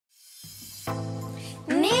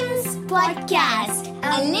Podcast,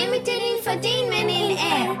 unlimited infotainment in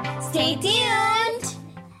air. Stay tuned.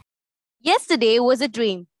 Yesterday was a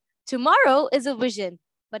dream. Tomorrow is a vision.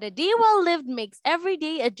 But a day well lived makes every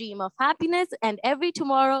day a dream of happiness and every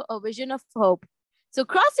tomorrow a vision of hope. So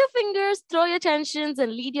cross your fingers, throw your tensions,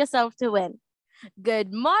 and lead yourself to win.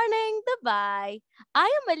 Good morning, Dubai.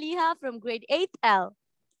 I am Aliha from grade 8L.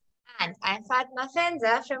 And I'm Fatma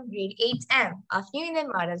Fenza from grade 8M of New England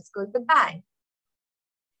Model School, Dubai.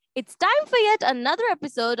 It's time for yet another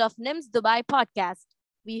episode of NIMS Dubai podcast.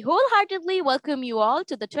 We wholeheartedly welcome you all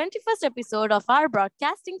to the 21st episode of our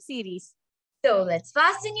broadcasting series. So let's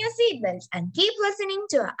fasten your seatbelts and keep listening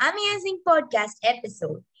to our amazing podcast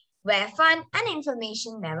episode where fun and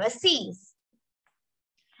information never cease.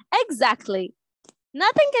 Exactly.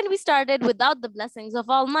 Nothing can be started without the blessings of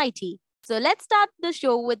Almighty. So let's start the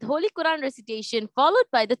show with Holy Quran recitation followed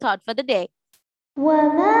by the thought for the day.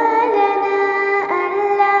 وما لنا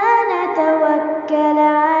ألا نتوكل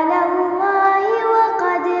على الله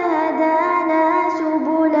وقد هدانا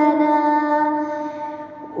سبلنا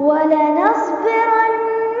ولنصبرن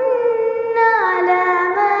على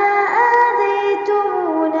ما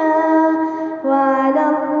آذيتمونا وعلى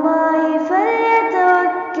الله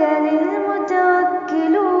فليتوكل المتوكلون.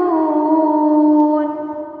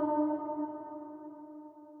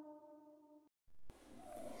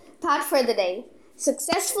 Thought for the day.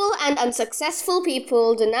 Successful and unsuccessful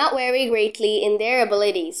people do not vary greatly in their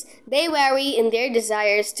abilities. They vary in their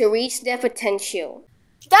desires to reach their potential.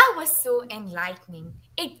 That was so enlightening.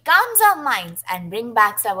 It calms our minds and brings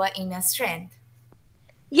back our inner strength.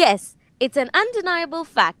 Yes, it's an undeniable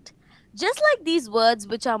fact. Just like these words,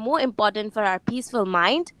 which are more important for our peaceful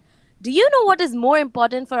mind, do you know what is more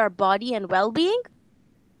important for our body and well being?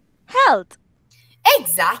 Health.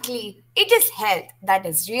 Exactly. It is health that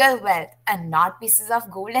is real wealth and not pieces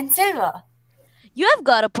of gold and silver. You have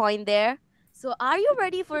got a point there. So, are you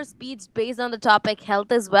ready for a speech based on the topic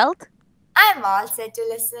health is wealth? I'm all set to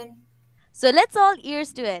listen. So, let's all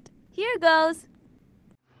ears to it. Here goes.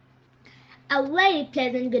 A very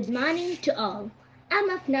pleasant good morning to all.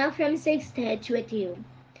 I'm Afna from 6th H with you.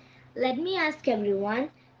 Let me ask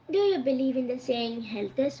everyone, do you believe in the saying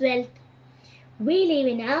health is wealth? We live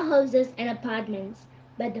in our houses and apartments,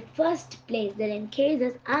 but the first place that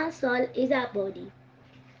encases our soul is our body.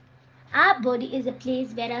 Our body is a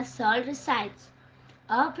place where our soul resides.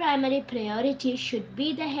 Our primary priority should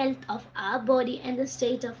be the health of our body and the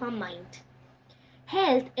state of our mind.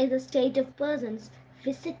 Health is a state of person's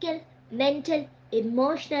physical, mental,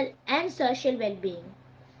 emotional, and social well-being.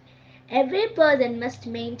 Every person must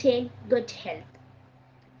maintain good health.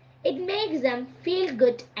 It makes them feel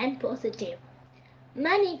good and positive.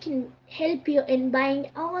 Money can help you in buying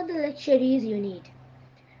all the luxuries you need,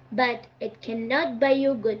 but it cannot buy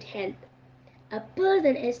you good health. A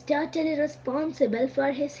person is totally responsible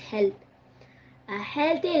for his health. A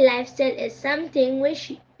healthy lifestyle is something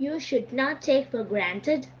which you should not take for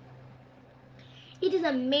granted. It is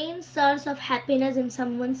a main source of happiness in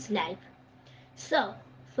someone's life. So,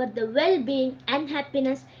 for the well-being and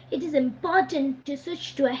happiness, it is important to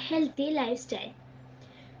switch to a healthy lifestyle.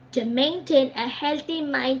 To maintain a healthy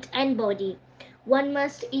mind and body, one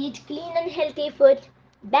must eat clean and healthy food,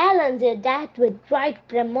 balance their diet with right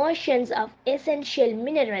promotions of essential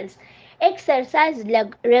minerals, exercise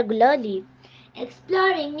regularly.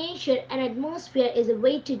 Exploring nature and atmosphere is a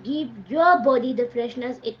way to give your body the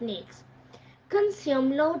freshness it needs.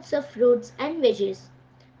 Consume lots of fruits and veggies.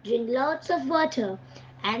 Drink lots of water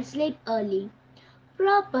and sleep early.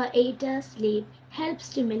 Proper 8 hours sleep helps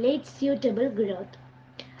stimulate suitable growth.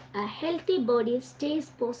 A healthy body stays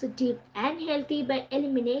positive and healthy by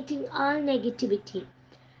eliminating all negativity.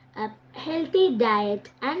 A healthy diet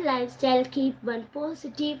and lifestyle keep one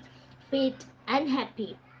positive, fit, and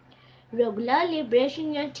happy. Regularly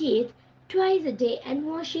brushing your teeth twice a day and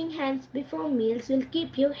washing hands before meals will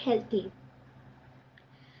keep you healthy.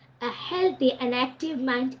 A healthy and active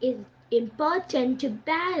mind is important to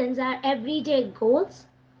balance our everyday goals.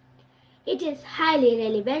 It is highly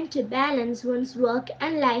relevant to balance one's work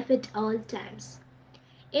and life at all times.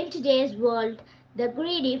 In today's world, the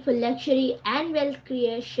greedy for luxury and wealth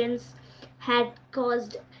creations had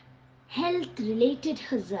caused health-related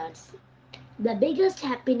hazards. The biggest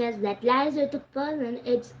happiness that lies with a person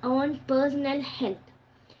is its own personal health.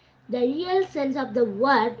 The real sense of the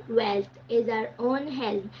word wealth is our own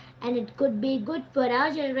health, and it could be good for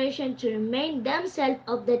our generation to remind themselves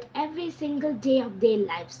of that every single day of their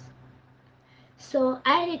lives. So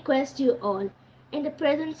I request you all, in the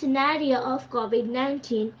present scenario of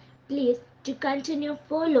COVID-19, please to continue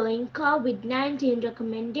following COVID-19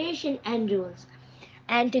 recommendation and rules.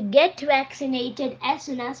 and to get vaccinated as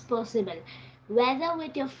soon as possible, whether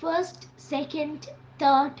with your first, second,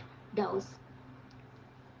 third dose.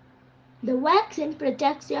 The vaccine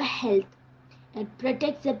protects your health. It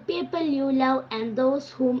protects the people you love and those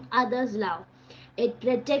whom others love. It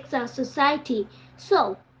protects our society.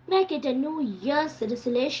 So, make it a New Year's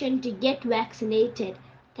resolution to get vaccinated.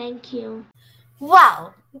 Thank you.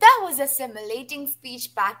 Wow, that was a stimulating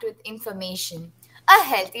speech packed with information. A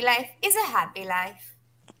healthy life is a happy life.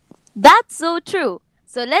 That's so true.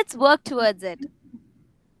 So let's work towards it.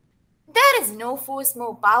 There is no force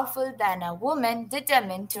more powerful than a woman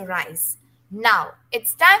determined to rise. Now,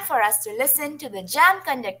 it's time for us to listen to the jam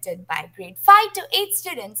conducted by grade 5 to 8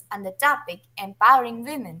 students on the topic Empowering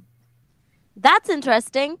Women. That's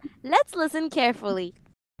interesting. Let's listen carefully.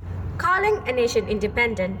 Calling a nation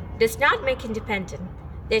independent does not make independent.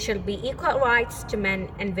 There shall be equal rights to men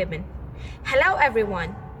and women. Hello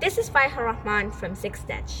everyone, this is Faiha Rahman from 6th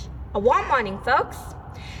Dutch. A warm morning folks.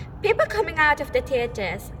 People coming out of the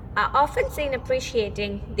theatres are often seen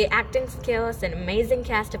appreciating the acting skills and amazing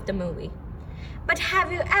cast of the movie. But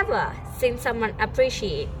have you ever seen someone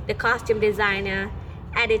appreciate the costume designer,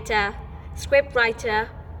 editor, scriptwriter,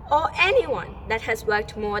 or anyone that has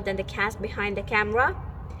worked more than the cast behind the camera?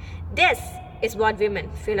 This is what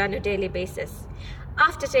women feel on a daily basis.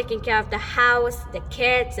 After taking care of the house, the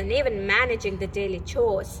kids, and even managing the daily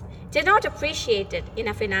chores, they're not appreciated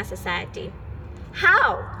enough in our society.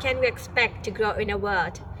 How can we expect to grow in a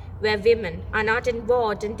world where women are not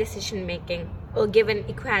involved in decision making or given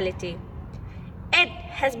equality? It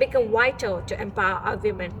has become vital to empower our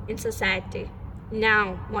women in society,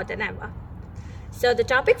 now more than ever. So the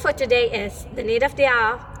topic for today is the need of the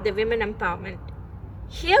hour, the women empowerment.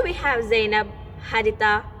 Here we have Zainab,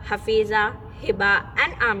 Haditha, Hafiza, Hiba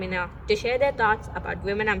and Amina to share their thoughts about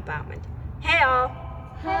women empowerment. Hey all!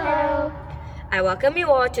 Hello. I welcome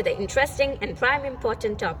you all to the interesting and prime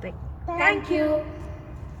important topic. Thank you.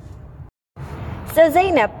 So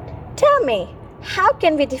Zainab, tell me, how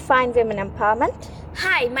can we define women empowerment?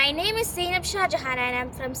 Hi, my name is Zainab Shahjahan and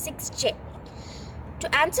I'm from 6J.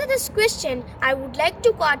 To answer this question, I would like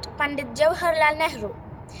to quote Pandit Jawaharlal Nehru.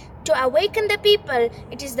 To awaken the people,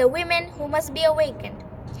 it is the women who must be awakened.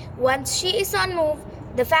 Once she is on move,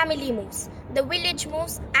 the family moves, the village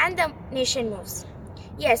moves and the nation moves.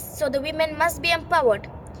 Yes, so the women must be empowered.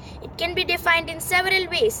 It can be defined in several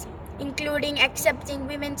ways, including accepting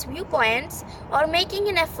women's viewpoints or making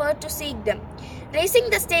an effort to seek them, raising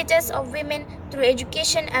the status of women through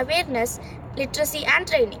education, awareness, literacy and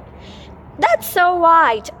training. That's so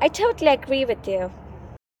right. I totally agree with you.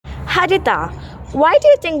 Haditha, why do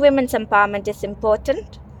you think women's empowerment is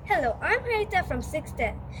important? Hello, I'm Harita from 6th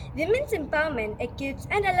Ed. Women's empowerment equips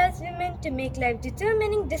and allows women to make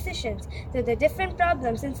life-determining decisions through the different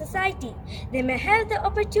problems in society. They may have the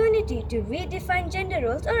opportunity to redefine gender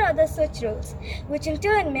roles or other such roles, which in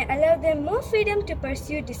turn may allow them more freedom to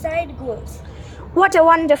pursue desired goals. What a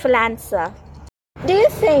wonderful answer. Do you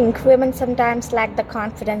think women sometimes lack the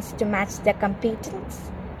confidence to match their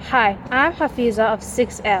competence? Hi, I'm Hafiza of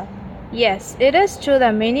 6L. Yes, it is true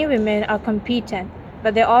that many women are competent,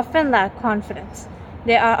 but they often lack confidence.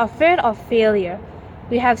 They are afraid of failure.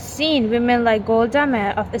 We have seen women like Golda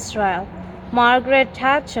Meir of Israel, Margaret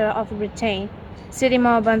Thatcher of Britain,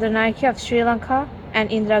 Sirima Bandaranaike of Sri Lanka, and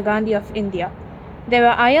Indira Gandhi of India. They were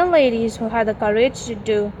iron ladies who had the courage to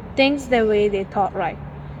do things the way they thought right.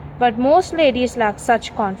 But most ladies lack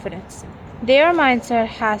such confidence. Their mindset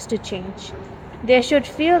has to change. They should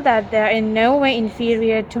feel that they are in no way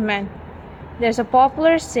inferior to men. There's a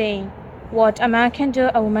popular saying, what a man can do,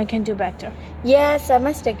 a woman can do better. Yes, I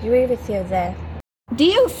must agree with you there. Do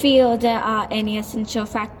you feel there are any essential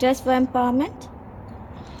factors for empowerment?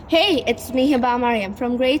 Hey, it's me Hiba Mariam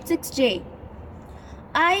from grade 6J.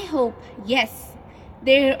 I hope yes.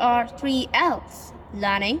 There are 3 L's: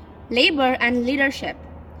 learning, labor, and leadership.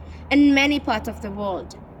 In many parts of the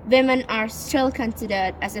world, women are still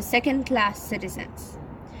considered as a second-class citizens.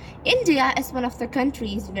 India is one of the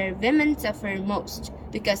countries where women suffer most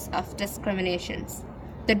because of discriminations.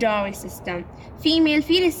 The dowry system, female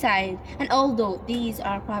feticide, and although these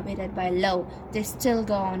are prohibited by law, they still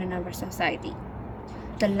go on in our society.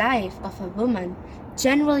 The life of a woman,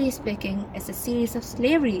 generally speaking, is a series of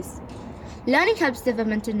slaveries. Learning helps the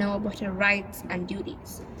woman to know about her rights and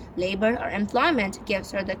duties. Labor or employment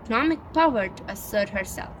gives her the economic power to assert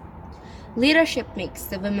herself. Leadership makes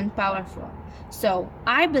the woman powerful. So,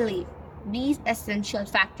 I believe these essential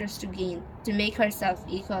factors to gain to make herself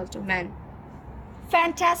equal to men.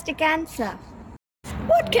 Fantastic answer.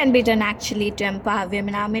 What can be done actually to empower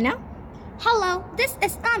women, Amina? Hello, this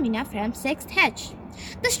is Amina from 6th H.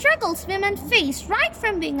 The struggles women face right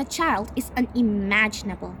from being a child is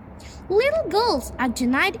unimaginable. Little girls are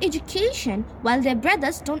denied education while their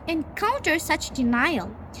brothers don't encounter such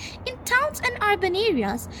denial. In towns and urban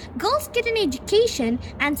areas, girls get an education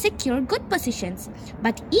and secure good positions,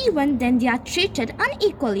 but even then they are treated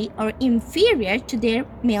unequally or inferior to their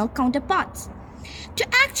male counterparts. To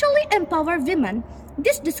actually empower women,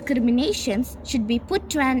 these discriminations should be put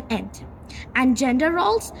to an end. And gender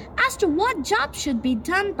roles as to what job should be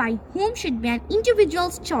done by whom should be an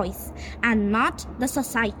individual's choice and not the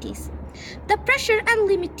society's. The pressure and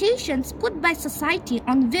limitations put by society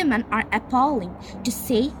on women are appalling, to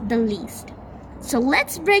say the least. So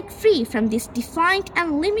let's break free from these defined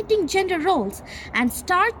and limiting gender roles and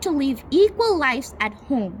start to live equal lives at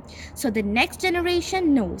home, so the next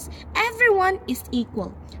generation knows everyone is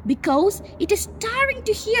equal, because it is tiring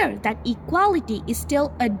to hear that equality is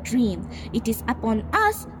still a dream. It is upon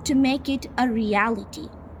us to make it a reality.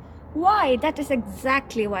 Why, that is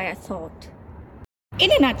exactly why I thought. In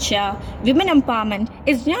a nutshell, women empowerment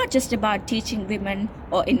is not just about teaching women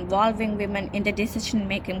or involving women in the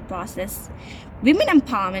decision-making process. Women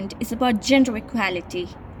empowerment is about gender equality,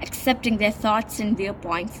 accepting their thoughts and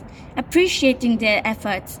viewpoints, appreciating their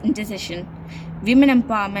efforts in decision. Women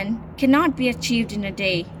empowerment cannot be achieved in a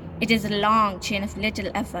day. It is a long chain of little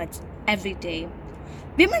efforts every day.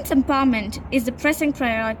 Women's empowerment is a pressing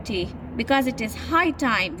priority because it is high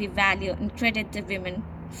time we value and credit the women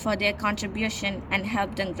for their contribution and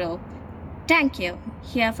help them grow. Thank you.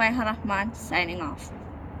 Here Faiha Rahman signing off.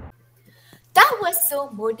 That was so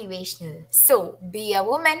motivational. So, be a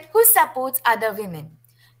woman who supports other women.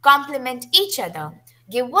 Compliment each other.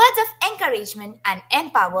 Give words of encouragement and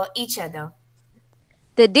empower each other.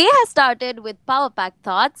 The day has started with power-packed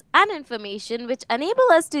thoughts and information which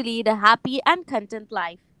enable us to lead a happy and content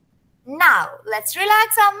life. Now, let's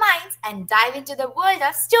relax our minds and dive into the world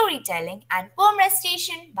of storytelling and poem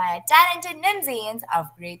recitation by our talented Nimsians of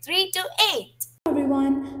grade 3 to 8. Hello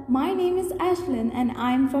everyone, my name is Ashlyn and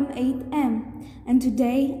I'm from 8M. And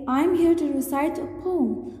today I'm here to recite a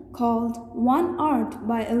poem called One Art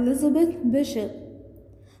by Elizabeth Bishop.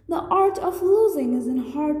 The art of losing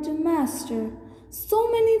isn't hard to master.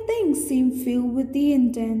 So many things seem filled with the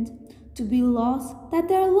intent to be lost that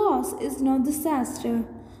their loss is no disaster.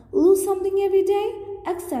 Lose something every day,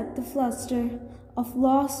 accept the fluster of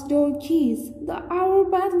lost door keys, the hour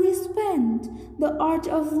badly spent. The art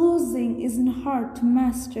of losing isn't hard to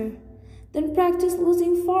master. Then practice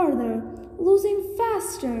losing farther, losing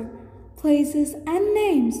faster, places and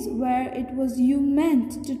names where it was you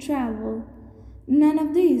meant to travel. None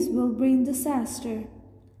of these will bring disaster.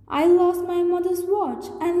 I lost my mother's watch,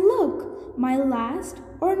 and look, my last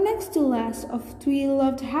or next to last of 3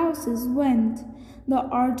 loved houses went. The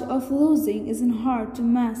art of losing isn't hard to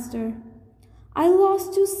master. I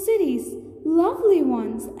lost 2 cities, lovely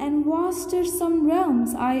ones, and vaster some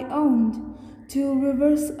realms I owned. 2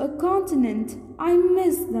 rivers, a continent, I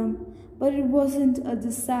missed them, but it wasn't a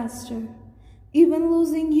disaster. Even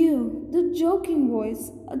losing you, the joking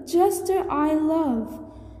voice, a jester I love,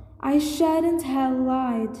 I shouldn't have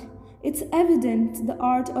lied. It's evident the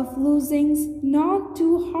art of losing's not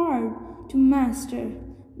too hard to master,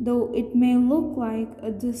 though it may look like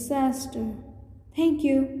a disaster. Thank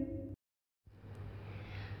you.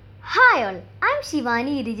 Hi all, I'm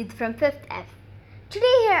Shivani Rijit from 5th F.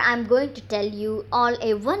 Today here I'm going to tell you all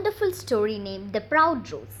a wonderful story named The Proud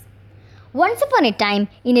Rose. Once upon a time,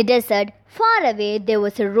 in a desert far away, there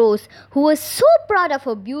was a rose who was so proud of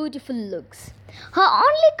her beautiful looks. Her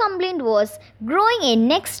only complaint was growing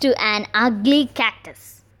next to an ugly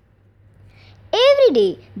cactus. Every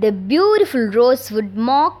day, the beautiful rose would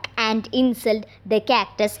mock and insult the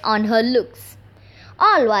cactus on her looks,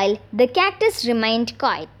 all while the cactus remained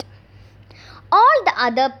quiet. All the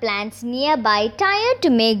other plants nearby tried to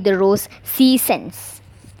make the rose see sense,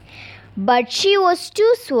 but she was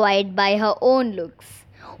too swayed by her own looks.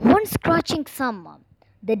 One scorching summer,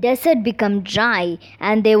 the desert became dry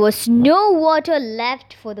and there was no water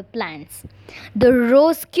left for the plants. The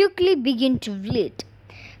rose quickly began to wilt.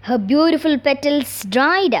 Her beautiful petals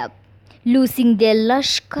dried up, losing their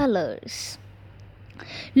lush colors.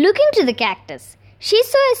 Looking to the cactus, she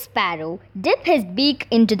saw a sparrow dip his beak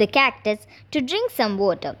into the cactus to drink some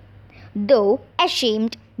water. Though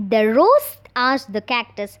ashamed, the rose asked the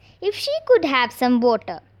cactus if she could have some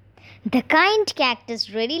water. The kind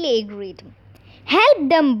cactus readily agreed, helped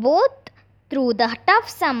them both through the tough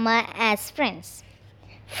summer as friends.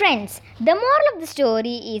 Friends, the moral of the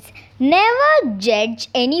story is never judge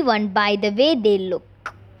anyone by the way they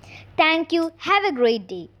look. Thank you. Have a great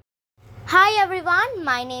day. Hi everyone,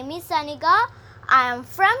 my name is Sanika. I am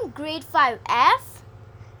from grade 5F.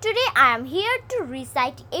 Today I am here to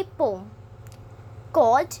recite a poem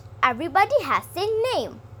called Everybody Has a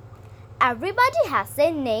Name. Everybody has a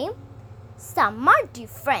name. Some are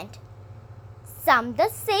different, some the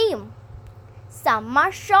same. Some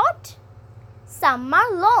are short, some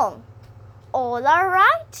are long. All are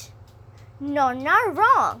right, none are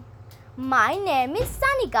wrong. My name is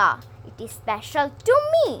Sanika. It is special to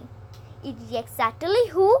me. It is exactly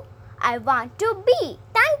who I want to be.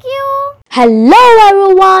 Thank you. Hello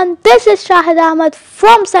everyone, this is Shahid Ahmed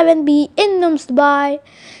from 7B in Nums, Dubai.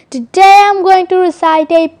 Today I'm going to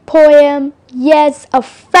recite a poem. Yes, a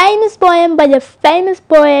famous poem by the famous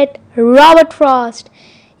poet Robert Frost.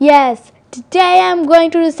 Yes, today I'm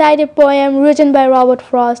going to recite a poem written by Robert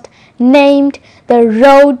Frost named The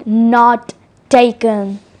Road Not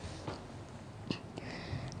Taken.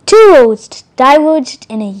 Two roads diverged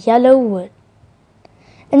in a yellow wood,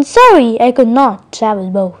 and sorry I could not travel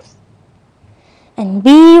both, and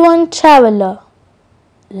be one traveller.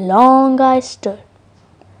 Long I stood,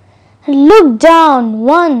 and looked down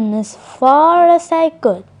one as far as I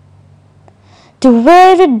could, to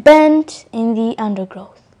where it bent in the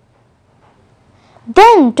undergrowth.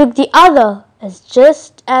 Then took the other as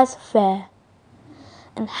just as fair,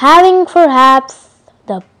 and having perhaps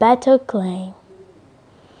the better claim,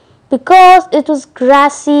 because it was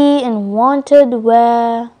grassy and wanted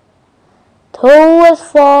wear, though as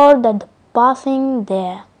for that the passing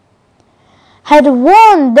there had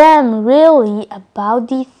warned them really about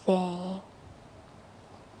the thing.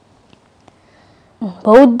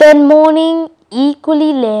 Both that morning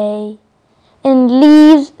equally lay in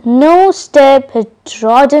leaves no step had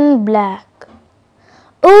trodden black.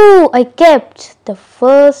 Oh, I kept the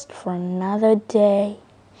first for another day,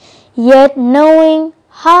 yet knowing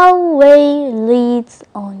how way leads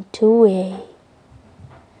on to way,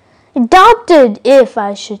 I doubted if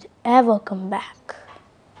I should ever come back.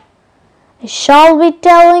 I shall be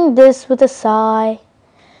telling this with a sigh,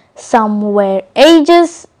 somewhere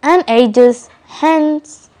ages and ages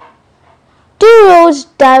hence. Two roads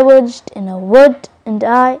diverged in a wood, and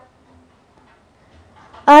I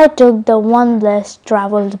took the one less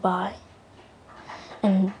travelled by,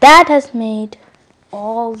 and that has made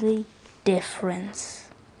all the difference.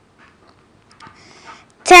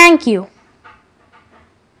 Thank you.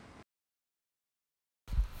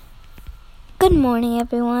 Good morning,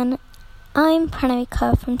 everyone. I'm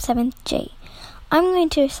Pranavika from 7th J. I'm going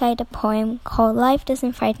to recite a poem called Life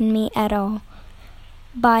Doesn't Frighten Me at All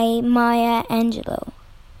by Maya Angelou.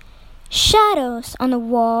 Shadows on the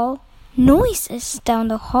wall, noises down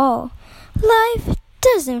the hall. Life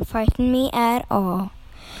doesn't frighten me at all.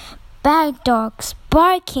 Bad dogs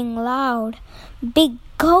barking loud, big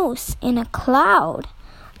ghosts in a cloud.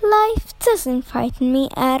 Life doesn't frighten me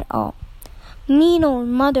at all. Mean old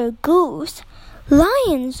mother goose,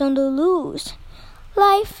 lions on the loose.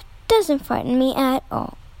 Life doesn't frighten me at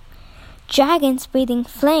all. Dragons breathing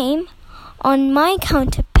flame on my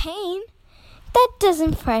counterpane. That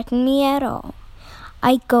doesn't frighten me at all.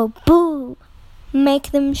 I go boo, make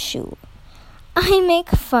them shoo. I make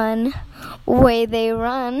fun, way they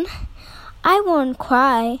run. I won't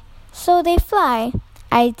cry, so they fly.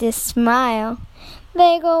 I just smile,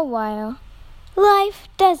 they go wild. Life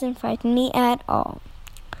doesn't frighten me at all.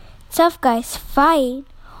 Tough guys fight,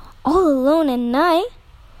 all alone at night.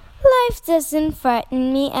 Life doesn't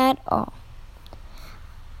frighten me at all.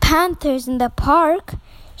 Panthers in the park,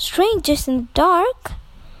 strangers in the dark.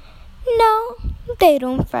 No, they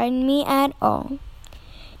don't frighten me at all.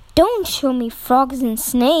 Don't show me frogs and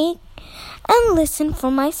snakes, and listen for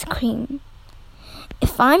my scream.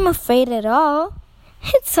 If I'm afraid at all,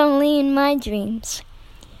 it's only in my dreams.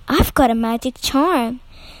 I've got a magic charm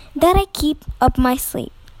that I keep up my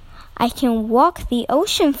sleeve. I can walk the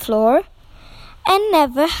ocean floor and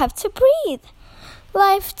never have to breathe.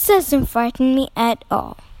 Life doesn't frighten me at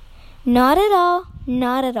all. Not at all,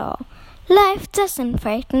 not at all. Life doesn't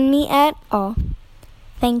frighten me at all.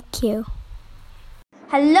 Thank you.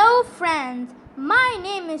 Hello friends, my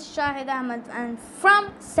name is Shahid Ahmed and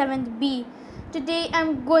from 7th B. Today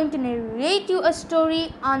I'm going to narrate you a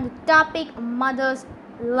story on the topic a mother's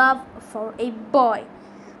love for a boy.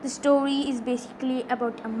 The story is basically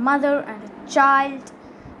about a mother and a child,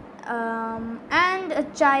 and a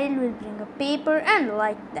child will bring a paper and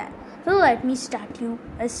like that. So let me start you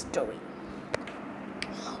a story.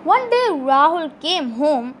 One day Rahul came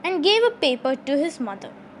home and gave a paper to his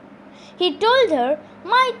mother. He told her,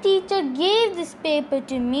 "My teacher gave this paper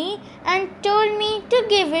to me and told me to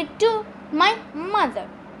give it to my mother."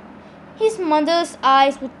 His mother's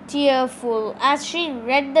eyes were tearful as she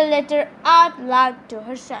read the letter out loud to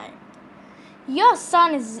her child. "Your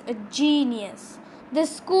son is a genius. The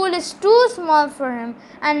school is too small for him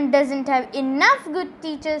and doesn't have enough good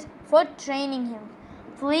teachers for training him.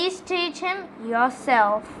 Please teach him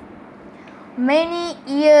yourself. Many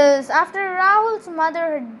years after Rahul's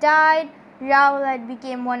mother had died, Rahul had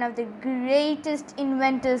become one of the greatest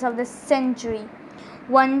inventors of the century.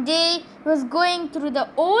 One day, he was going through the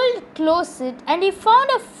old closet and he found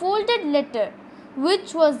a folded letter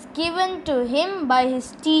which was given to him by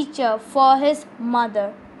his teacher for his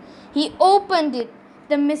mother. He opened it.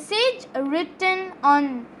 The message written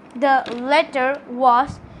on the letter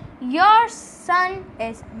was, "Your son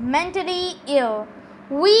is mentally ill.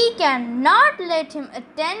 We cannot let him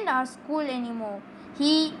attend our school anymore.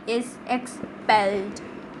 He is expelled."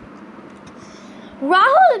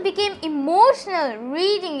 Rahul became emotional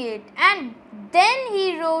reading it, and then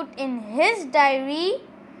he wrote in his diary,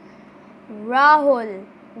 Rahul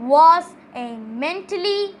was a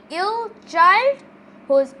mentally ill child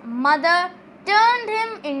whose mother turned him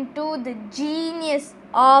into the genius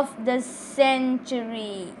of the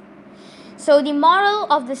century. So the moral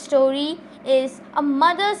of the story is a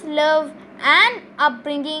mother's love and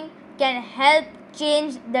upbringing can help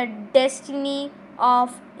change the destiny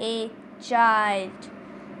of a child.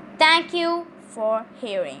 Thank you for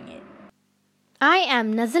hearing it. I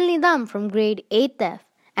am Nazil Nidam from grade 8F,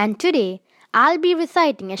 and today I'll be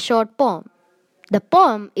reciting a short poem. The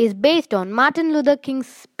poem is based on Martin Luther King's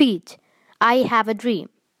speech, "I Have a Dream."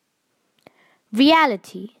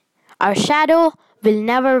 Reality. Our shadow will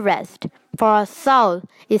never rest, for our soul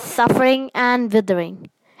is suffering and withering.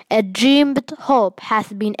 A dream with hope has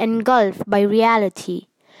been engulfed by reality.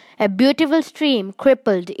 A beautiful stream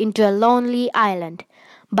crippled into a lonely island.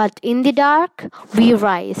 But in the dark we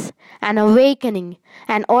rise, an awakening,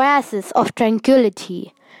 an oasis of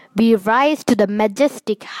tranquility. We rise to the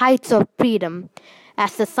majestic heights of freedom,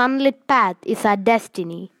 as the sunlit path is our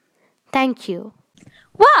destiny. Thank you.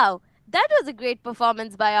 Wow, that was a great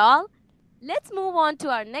performance by all. Let's move on to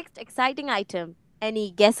our next exciting item.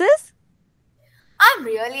 Any guesses? I'm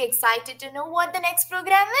really excited to know what the next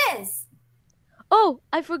program is. Oh,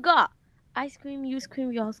 I forgot. Ice cream, you scream,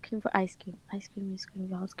 we all scream for ice cream. Ice cream, you scream,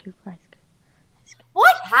 we all scream for ice cream.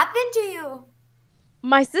 What happened to you?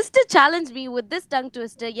 My sister challenged me with this tongue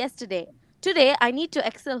twister yesterday. Today, I need to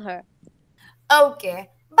excel her. Okay.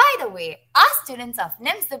 By the way, our students of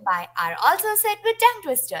NIMS Dubai are also set with tongue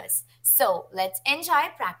twisters. So, let's enjoy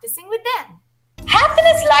practicing with them.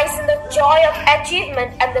 Happiness lies in the joy of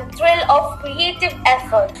achievement and the thrill of creative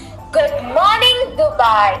effort. Good morning,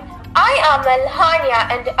 Dubai. I am Elhania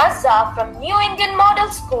and Azza from New Indian Model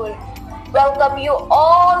School. Welcome you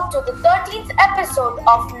all to the 13th episode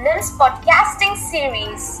of NIMS podcasting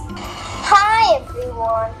series. Hi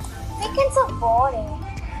everyone. Weekends are boring.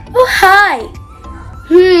 Oh, hi.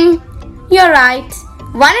 You're right.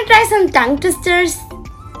 Wanna try some tongue twisters?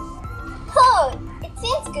 Oh, it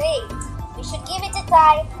seems great. We should give it a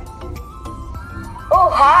try. Oh,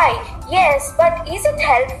 hi. Yes, but is it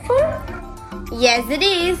helpful? Yes, it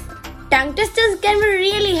is. Tongue twisters can be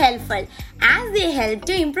really helpful as they help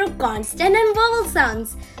to improve consonant and vowel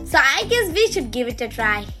sounds. So I guess we should give it a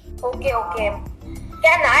try. Okay.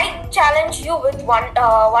 Can I challenge you with one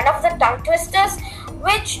of the tongue twisters,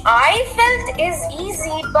 which I felt is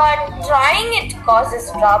easy, but trying it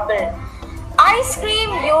causes trouble. I scream,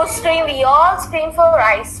 you scream, we all scream for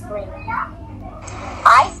ice cream.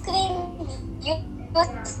 I scream, you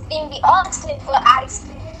scream, we all scream for ice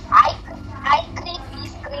cream. I scream, we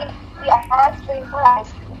scream, we all scream for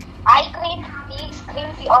ice cream. I scream, we scream,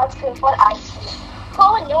 we all scream for ice cream.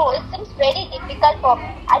 Oh no, it seems very difficult for me.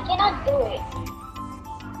 I cannot do it.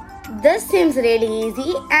 This seems really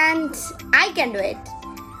easy and I can do it.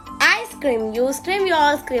 I scream, you scream, we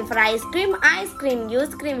all scream for ice cream. I scream, you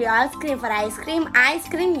scream, we all scream for ice cream. I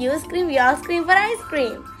scream, you scream, we all scream for ice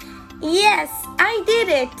cream. Yes, I did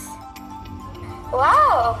it.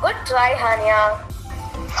 Wow, good try, Hania.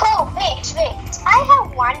 Oh, wait. I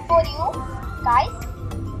have one for you. Guys,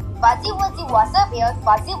 Fuzzy Wuzzy was a bear.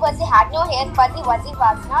 Fuzzy Wuzzy had no hair. Fuzzy Wuzzy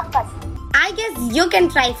was not fuzzy. I guess you can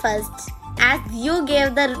try first, as you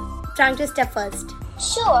gave the tongue twister first.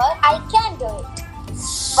 Sure, I can do it.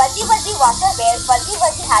 Fuzzy Wuzzy was a bear. Fuzzy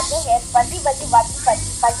Wuzzy had no hair. Fuzzy Wuzzy was fuzzy.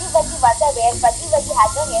 Fuzzy Wuzzy was a bear. Fuzzy Wuzzy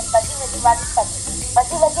had no hair. Fuzzy Wuzzy was fuzzy.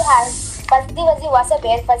 Fuzzy Wuzzy was a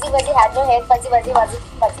bear. Fuzzy Wuzzy had no hair. Fuzzy Wuzzy was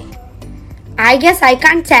fuzzy. I guess I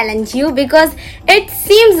can't challenge you because it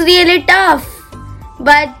seems really tough.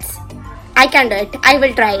 But I can do it. I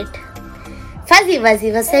will try it. Fuzzy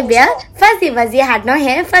Wuzzy was a bear. Fuzzy Wuzzy had no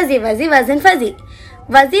hair. Fuzzy Wuzzy wasn't fuzzy.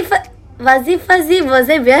 Wuzzy Fuzzy was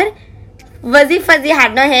a bear. Wuzzy Fuzzy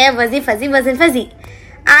had no hair. Wuzzy Fuzzy wasn't fuzzy.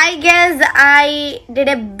 I guess I did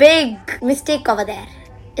a big mistake over there.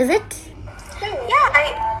 Is it?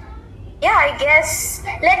 Yeah, I guess.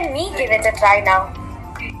 Let me give it a try now.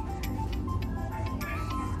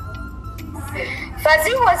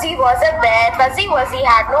 Fuzzy Wuzzy was a bear. Fuzzy Wuzzy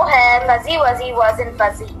had no hair. Fuzzy Wuzzy wasn't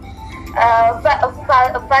fuzzy.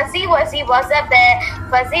 Fuzzy Wuzzy was a bear.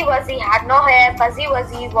 Fuzzy Wuzzy had no hair. Fuzzy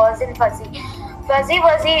Wuzzy wasn't fuzzy. Fuzzy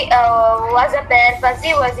Wuzzy was a bear. Fuzzy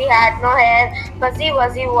Wuzzy had no hair. Fuzzy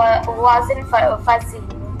Wuzzy wasn't fuzzy.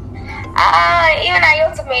 Even I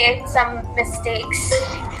also made some mistakes.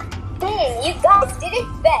 You guys did it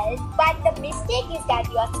well, but the mistake is that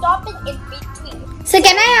you are stopping in between. So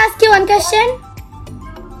can I ask you one question?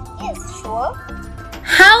 Yes, sure.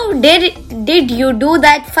 How did you do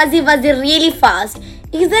that Fuzzy Wuzzy really fast?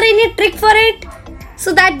 Is there any trick for it?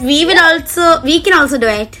 So that we can also do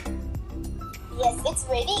it. Yes, it's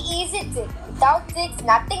very easy trick. Without tricks,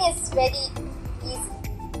 nothing is very easy.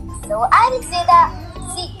 So I will say the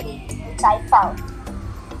secret which I found.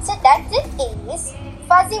 So that trick is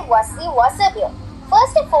Fuzzy Wuzzy was a bear.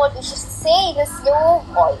 First of all, we should say in a slow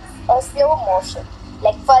voice or slow motion,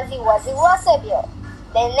 like Fuzzy Wuzzy was a bear.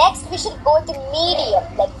 Then next we should go to medium,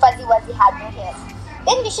 like Fuzzy Wuzzy had no hair.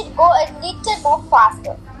 Then we should go a little more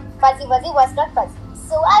faster. Fuzzy Wuzzy was not fuzzy.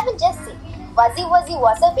 So I will just say, Fuzzy Wuzzy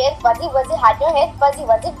was a bear, Fuzzy Wuzzy had no hair, Fuzzy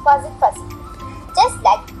Wuzzy wasn't fuzzy. Just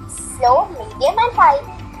like slow, medium and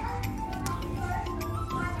high.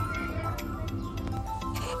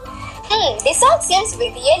 This song seems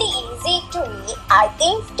really easy to me. I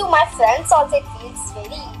think to my friends also it feels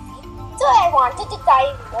very easy. So I wanted to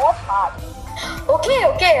try more hard.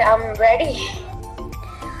 Okay, I'm ready.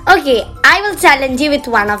 Okay, I will challenge you with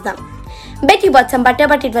one of them. Betty bought some butter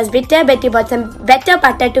but it was bitter. Betty bought some better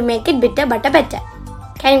butter to make it bitter butter better.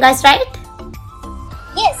 Can you guys try it?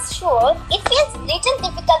 Yes, sure. It feels little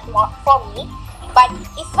difficult for me, but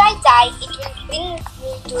if I try, it will bring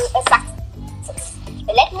me to a success.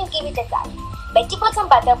 Let me give it a try. Betty bought some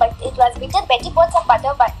butter but it was bitter. Betty bought some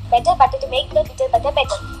butter but better butter to make the bitter butter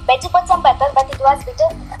better. Betty bought some butter but it was bitter.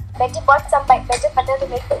 Betty bought some better butter to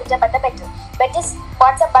make the bitter butter better. Betty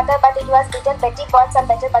bought some butter but it was bitter. Betty bought some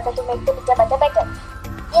better butter to make the bitter butter better.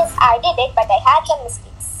 Yes, I did it, but I had some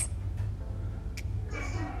mistakes.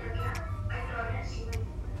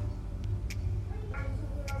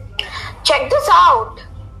 Check this out.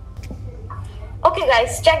 Okay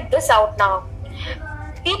guys, check this out now.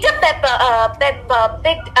 Peter Pepper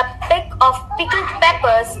picked a peck of pickled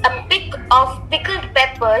peppers. A peck of pickled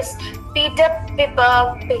peppers. Peter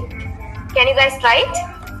Pepper picked. Can you guys try it?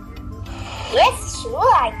 Yes,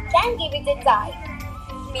 sure, I can give it a try.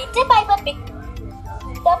 Peter Piper picked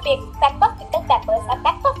the peck of pickled peppers. A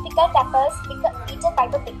peck of pickled peppers. Peter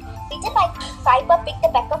Piper picked. Peter Piper picked a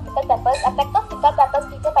peck of pickled peppers. A peck of pickled peppers.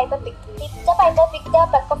 Peter Piper picked. Peter Piper picked a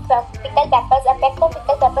peck of pickled peppers. A peck of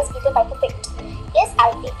pickled peppers. Peter Piper picked. Yes,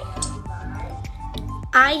 I did it.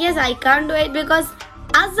 I guess I can't do it because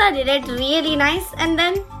Azza did it really nice, and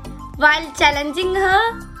then while challenging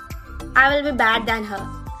her, I will be bad than her.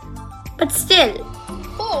 But still.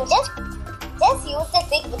 Just use the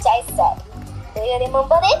trick which I said. Do you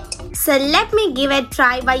remember it? So let me give it a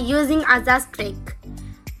try by using Azza's trick.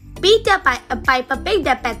 Peter Piper picked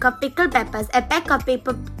a peck of pickled peppers. A peck of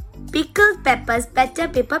pickled peppers. Better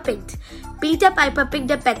Pepper picked. Peter Piper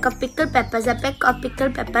picked a peck of pickled peppers. A peck of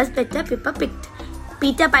pickled peppers. Better Pepper picked.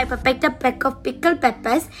 Peter Piper picked a peck of pickled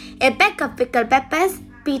peppers. A peck of pickled peppers.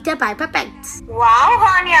 Peter Piper picked. Wow,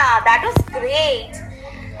 Hanya, that was great.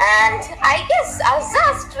 And I guess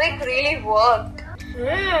Azza's trick really worked.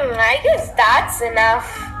 I guess that's enough.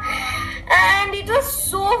 And it was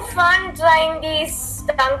so fun trying these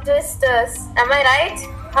tongue twisters. Am I right?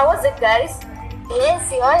 How was it, guys? Yes,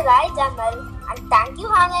 you're right, Amal. And thank you,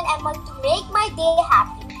 Hanya and Amal, to make my day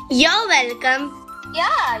happy. You're welcome.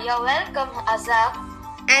 Yeah, you're welcome, Azza.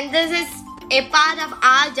 And this is a part of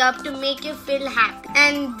our job to make you feel happy.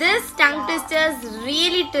 And this tongue twisters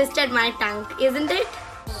really twisted my tongue, isn't it?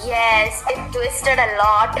 Yes, it twisted a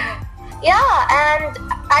lot. Yeah, and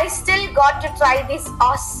I still got to try these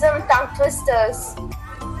awesome tongue twisters.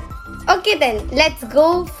 Okay then, let's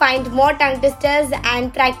go find more tongue twisters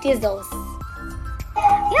and practice those.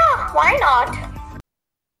 Yeah, why not?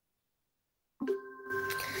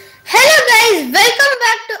 Hello guys, welcome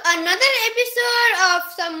back to another episode of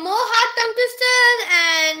some more hot tongue twisters,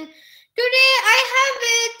 and today I have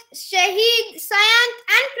with Shahid, Sayant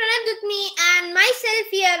and Pranad with me and myself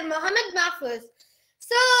here, Mohammed Mahfuz.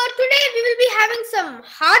 So today we will be having some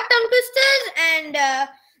hot tongue twisters, and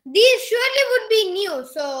these surely would be new.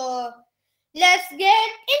 So let's get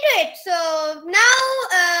into it. So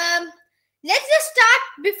now let's just start.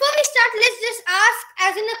 Before we start, let's just ask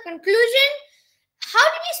as in a conclusion, how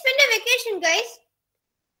did you spend a vacation, guys?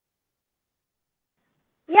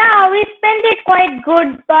 Yeah, we spent it quite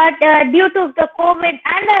good, but due to the COVID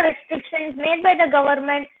and the restrictions made by the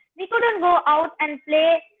government, we couldn't go out and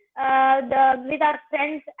play with our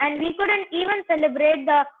friends, and we couldn't even celebrate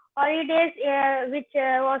the holidays, which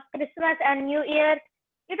was Christmas and New Year.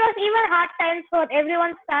 It was even hard times for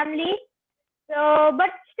everyone's family. So,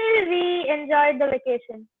 but still, we enjoyed the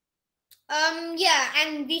vacation. Yeah,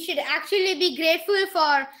 and we should actually be grateful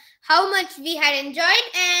for how much we had enjoyed.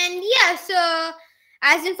 And yeah, so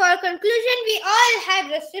as in for a conclusion, we all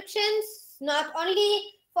had restrictions, not only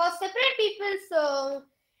for separate people. So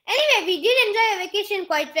anyway, we did enjoy a vacation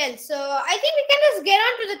quite well. So I think we can just get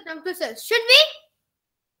on to the tongue twisters. Should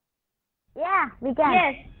we? Yeah, we can.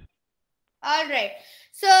 Yes. All right.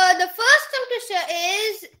 So the first tongue twister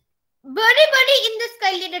is birdie birdie in the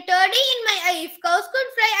sky, laid a turdy in my eye. If cows could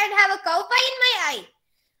fly, I'd have a cow pie in my eye.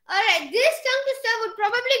 All right. This tongue twister would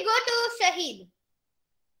probably go to Shahid.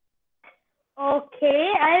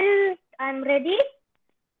 Okay, I'm ready.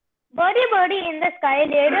 Birdie birdie in the sky,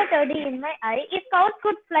 laid a turdy in my eye. If cows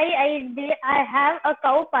could fly, I have a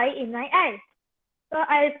cow pie in my eye. So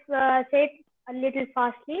I'll say it a little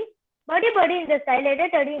fastly. Birdie birdie in the sky, laid a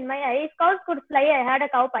turdy in my eye. If cows could fly, I had a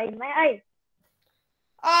cow pie in my eye.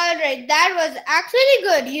 All right, that was actually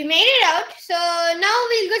good. You made it out. So now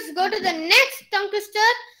we'll just go to the next tongue twister.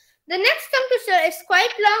 The next tongue twister is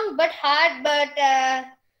quite long but hard, but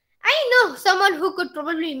I know someone who could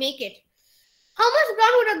probably make it. How much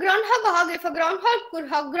ground would a groundhog hog if a groundhog could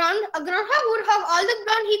hog ground? A groundhog would hog all the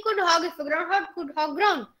ground he could hog if a groundhog could hog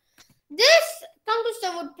ground. This tongue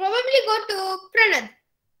twister would probably go to Pranad.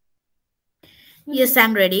 Yes,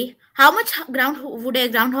 I'm ready. How much ground would a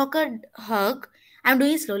groundhog hog? I'm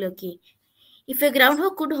doing slowly, okay. If a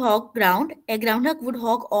groundhog could hog ground, a groundhog would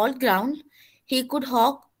hog all ground. He could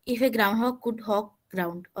hog if a groundhog could hog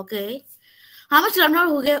ground, okay. How much groundhog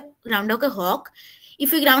would a groundhog hog?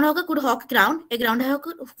 If a groundhog could hog ground, a groundhog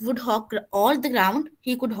would hog all the ground.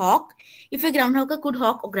 He could hog if a groundhog could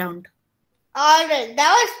hog ground. All right,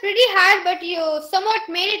 that was pretty hard, but you somewhat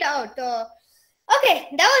made it out. Okay,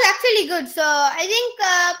 that was actually good. So I think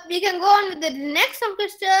we can go on with the next tongue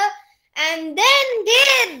twister. And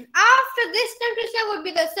then after this tongue twister would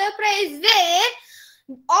be the surprise where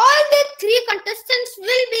all the three contestants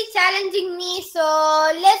will be challenging me. So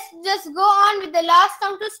let's just go on with the last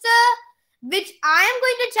tongue twister, which I am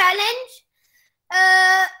going to challenge.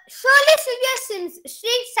 Surely Sylvia Sims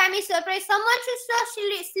shrieked Sammy surprise. Someone should show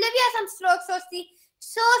Sylvia some strokes so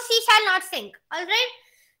she shall not sink. Alright?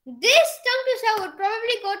 This tongue twister would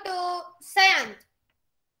probably go to Sayant.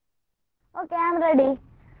 Okay, I'm ready.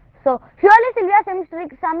 So, surely Sylvia Sims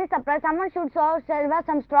shrieked Sammy surprise. Someone should show Sylvia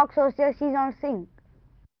some strokes so she not sink.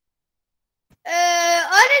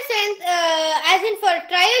 Alright, Sayant, as in for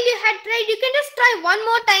trial you had tried, you can just try one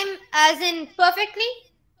more time as in perfectly.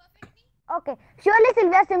 Okay. Surely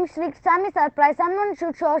Sylvia Sims shrieked Sammy surprise. Someone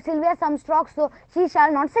should show Sylvia some strokes so she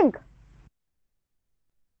shall not sink.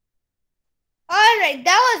 Alright,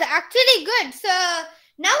 that was actually good. So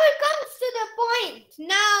now it comes to the point.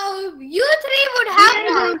 Now you three would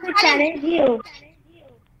have to challenge you.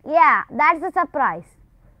 Yeah, that's the surprise.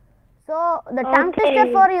 So the tongue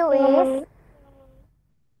twister for you is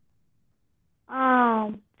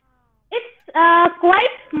it's quite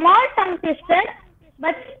small tongue twister,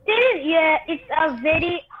 but still, yeah, it's a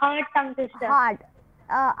very hard tongue twister. Hard.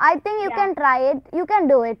 I think you can try it. You can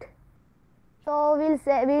do it. So we'll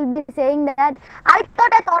be saying that I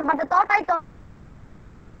thought, but the thought I thought.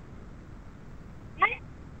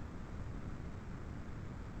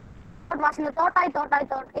 Was the thought I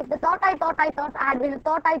thought. If the thought I had been the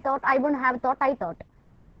thought I wouldn't have thought I thought.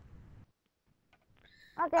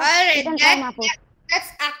 Okay. Alright,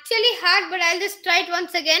 that's actually hard, but I'll just try it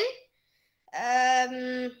once again.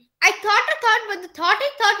 I thought, but the thought I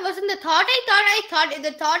thought wasn't the thought I thought. If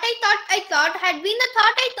the thought I thought had been the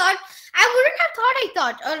thought I thought, I wouldn't have thought I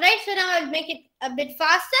thought. Alright, so now I'll make it a bit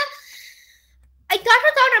faster. I thought,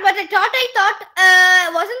 but the thought I thought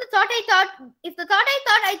wasn't the thought I thought. If the thought I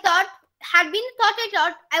thought had been the thought I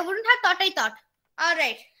thought, I wouldn't have thought I thought.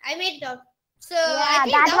 Alright, I made it out. So yeah, I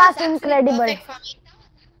think that was incredible.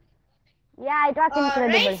 Yeah, it was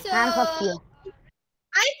incredible. So hands off you.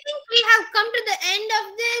 I think we have come to the end of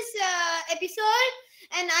this episode,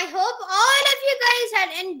 and I hope all of you guys had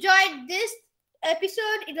enjoyed this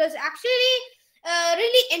episode. It was actually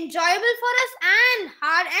really enjoyable for us and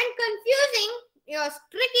hard and confusing. It was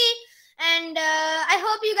tricky, and I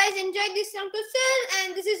hope you guys enjoyed this tongue twister.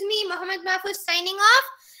 And this is me, Mohammed Mahfouz, signing off.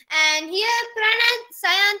 And here Pranat,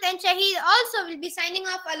 Sayant and Shahid also will be signing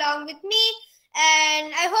off along with me.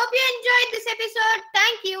 And I hope you enjoyed this episode.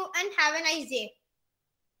 Thank you and have a nice day.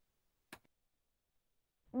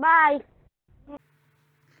 Bye.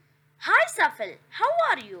 Hi, Safal. How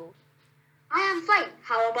are you? I am fine.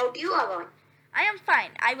 How about you, Avan? I am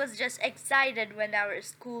fine. I was just excited when our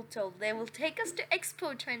school told they will take us to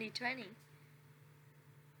Expo 2020.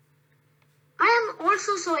 I am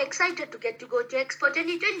also so excited to get to go to Expo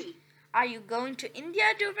 2020. Are you going to India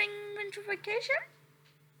during winter vacation?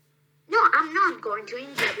 No, I'm not going to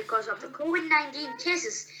India because of the COVID-19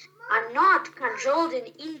 cases are not controlled in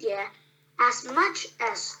India as much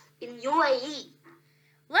as in UAE.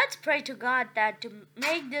 Let's pray to God that to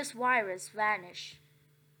make this virus vanish.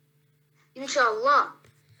 Inshallah.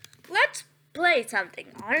 Let's play something.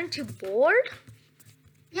 Aren't you bored?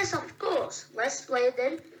 Yes, of course. Let's play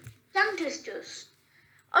then tongue twisters.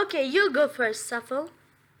 Okay, you go first, Safal.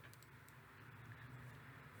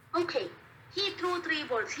 Okay. He threw 3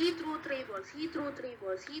 balls. He threw 3 balls. He threw 3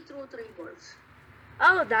 balls. He threw 3 balls.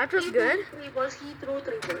 Oh, that was good. He threw 3 balls. He threw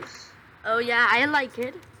 3 balls. Oh yeah, I like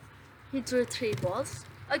it. He threw 3 balls.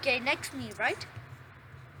 Okay, next me, right?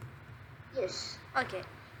 Yes. Okay.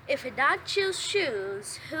 If a dog chooses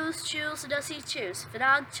shoes, whose shoes does he choose? If a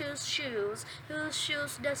dog chooses shoes, whose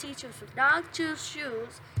shoes does he choose? If a dog chooses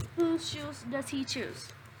shoes, whose shoes does he choose?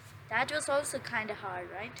 That was also kind of hard,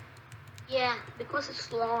 right? Yeah, because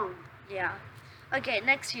it's long. Yeah. Okay,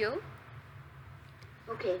 next you.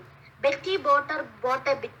 Okay. Betty bought a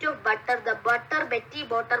bit of butter. The butter Betty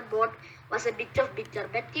bought was a bit of bitter.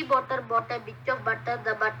 Betty bought a bit of butter.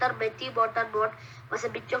 The butter Betty bought was a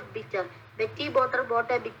bit of bitter. Betty bought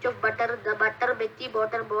a bit of butter. The butter Betty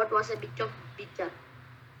bought was a bit of bitter.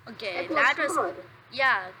 Okay, that was hard.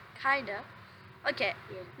 Yeah, kinda. Okay,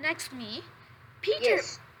 yeah. Next me.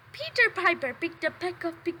 Peter Piper picked a peck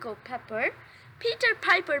of pickled pepper. Peter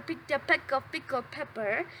Piper picked a peck of pickled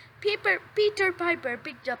pepper. Peter Piper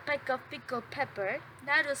picked a peck of pickled pepper.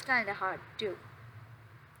 That was kind of hard too.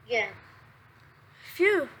 Yeah.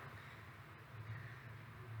 Phew.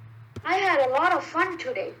 I had a lot of fun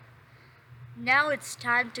today. Now it's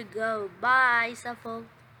time to go. Bye, Safal.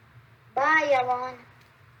 Bye, Avan.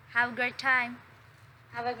 Have a great time.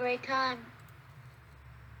 Have a great time.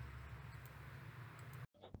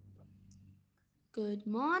 Good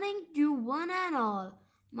morning to one and all.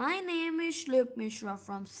 My name is Shlip Mishra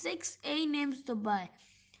from 6A Names Dubai.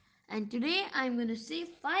 And today I'm going to say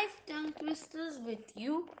 5 tongue twisters with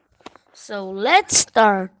you. So let's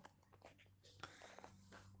start.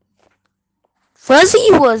 Fuzzy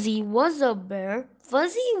Wuzzy was a bear.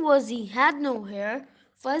 Fuzzy Wuzzy had no hair.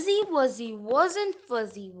 Fuzzy Wuzzy wasn't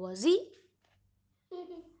fuzzy, was he?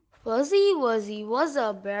 Fuzzy Wuzzy was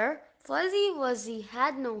a bear. Fuzzy Wuzzy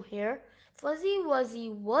had no hair. Fuzzy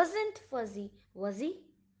Wuzzy wasn't fuzzy, was he?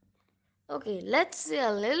 Okay, let's say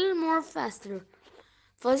a little more faster.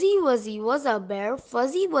 Fuzzy Wuzzy was a bear.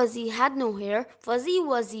 Fuzzy Wuzzy had no hair. Fuzzy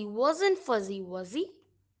Wuzzy wasn't fuzzy, was he?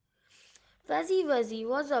 Fuzzy Wuzzy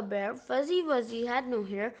was a bear. Fuzzy Wuzzy had no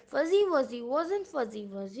hair. Fuzzy Wuzzy wasn't fuzzy,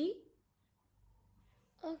 was he?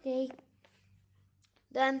 Okay.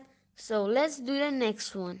 Then, so let's do the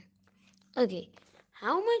next one. Okay.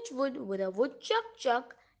 How much wood would a woodchuck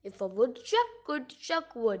chuck if a woodchuck could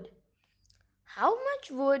chuck wood? How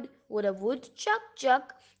much wood would a woodchuck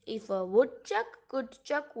chuck if a woodchuck could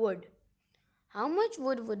chuck wood? How much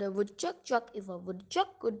wood would a woodchuck chuck if a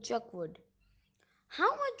woodchuck could chuck wood? How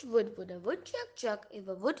much wood would a woodchuck chuck if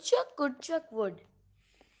a woodchuck could chuck wood?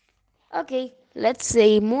 Okay, let's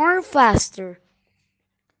say more faster.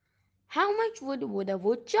 How much wood would a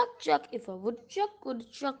woodchuck chuck if a woodchuck could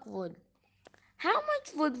chuck wood? How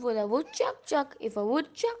much wood would a woodchuck chuck if a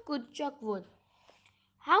woodchuck could chuck wood?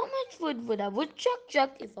 How much wood would a woodchuck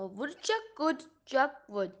chuck if a woodchuck could chuck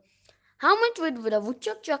wood? How much wood would a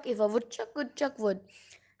woodchuck chuck if a woodchuck could chuck wood?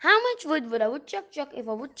 How much wood would a woodchuck chuck if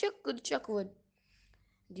a woodchuck could chuck wood?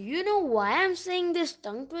 Do you know why I'm saying this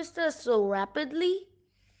tongue twister so rapidly?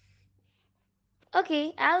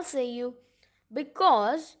 Okay, I'll say you.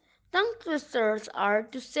 Because tongue twisters are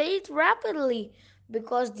to say it rapidly.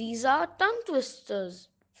 Because these are tongue twisters.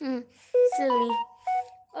 Silly.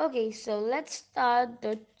 Okay, so let's start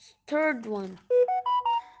the third one.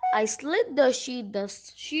 I slit the sheet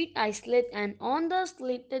I slit, and on the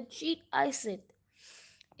slitted sheet I sit.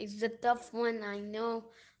 It's a tough one, I know,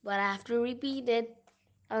 but I have to repeat it.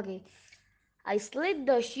 Okay. I slit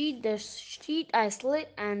the sheet I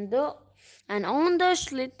slit, and on the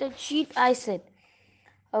slitted sheet I sit.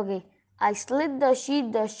 Okay. I slit the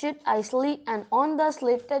sheet I slit, and on the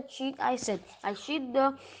slitted sheet I sit. I slit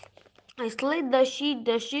the I slit the sheet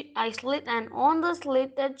I slit, and on the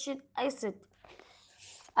slitted sheet I sit.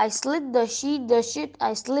 I slit the sheet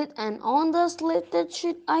I slit, and on the slitted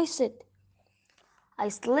sheet I sit. I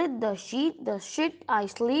slit the sheet I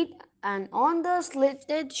slit, and on the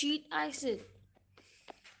slitted sheet I sit.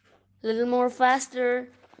 Little more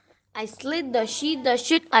faster. I slit the sheet I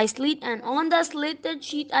slit, and on the slitted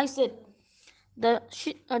sheet I sit. The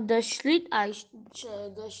sheet I slit,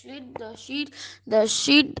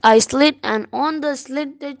 and on the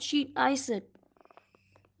slitted sheet I sit.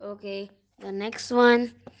 Okay, the next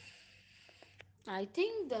one. I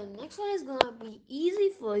think the next one is gonna be easy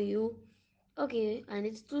for you. Okay, and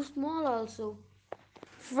it's too small also.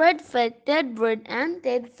 Fred fed Ted bread, and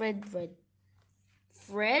Ted fed bread.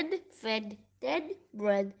 Fred fed Ted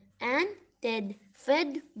bread, and Ted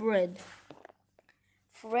fed bread.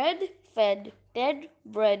 Fred fed Ted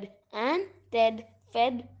bread, and Ted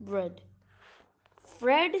fed bread.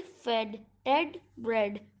 Fred fed Ted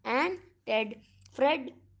bread, and Ted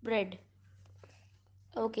fed bread.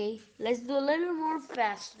 Okay, let's do a little more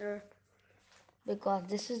faster because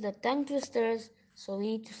this is the tongue twisters, so we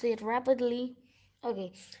need to say it rapidly.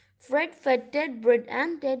 Okay, Fred fed Ted bread,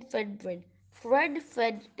 and Ted fed bread. Fred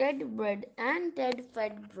fed Ted bread, and Ted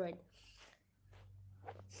fed bread.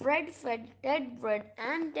 Fred fed Ted bread,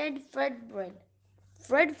 and Ted fed bread.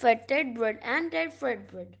 Fred fed Ted bread, and Ted fed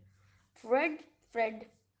bread. Fred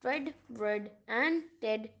fed bread, and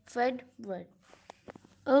Ted fed bread.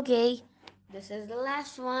 Okay, this is the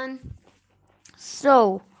last one.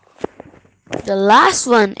 So, the last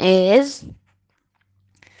one is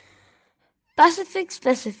Pacific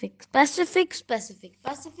specific. I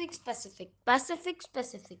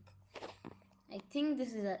think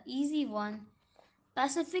this is an easy one.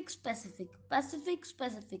 Pacific specific.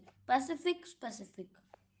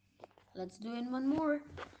 Let's do it one more.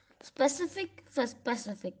 Specific.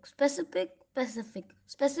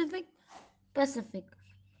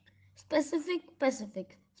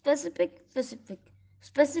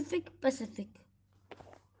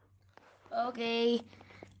 Okay.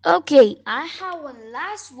 Okay, I have one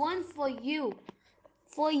last one for you.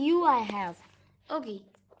 For you, I have. Okay,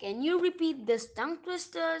 can you repeat this tongue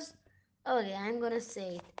twisters? Okay, I'm gonna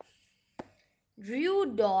say it. Drew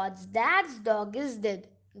Dodds, dad's dog is dead.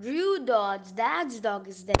 Drew Dodds, dad's dog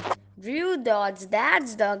is dead. Drew Dodds,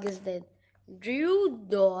 dad's dog is dead. Drew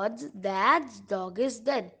Dodds, dad's dog is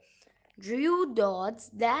dead. Drew Dodds,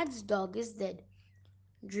 dad's dog is dead.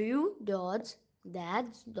 Drew Dodds,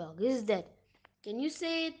 dad's dog is dead. Can you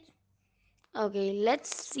say it? Okay,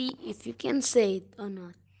 let's see if you can say it or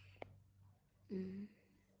not.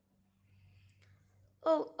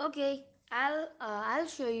 Oh, okay. I'll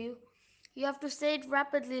show you. You have to say it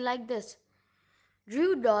rapidly like this.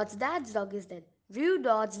 Drew Dodds, dad's dog is dead. Drew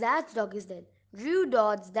Dodds, dad's dog is dead. Drew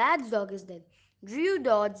Dodds, dad's dog is dead. Drew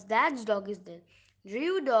Dodds, dad's dog is dead.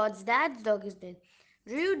 Drew Dodds, dad's dog is dead.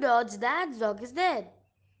 Drew Dodds, dad's dog is dead.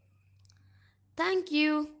 Thank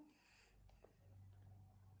you.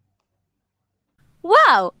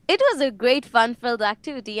 Wow, it was a great fun-filled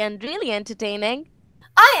activity and really entertaining.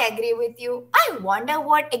 I agree with you. I wonder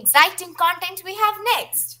what exciting content we have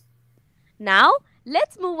next. Now,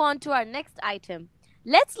 let's move on to our next item.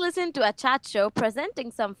 Let's listen to a chat show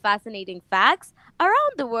presenting some fascinating facts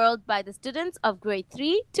around the world by the students of grade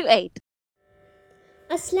 3 to 8.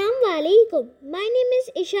 Assalamu alaikum. My name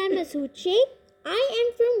is Ishan Masood Sheikh. I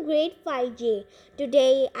am from grade 5J.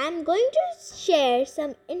 Today I am going to share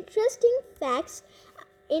some interesting facts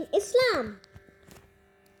in Islam.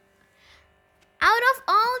 Out of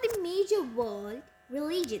all the major world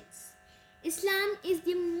religions, Islam is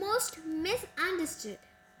the most misunderstood.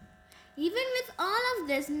 Even with all of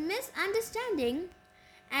this misunderstanding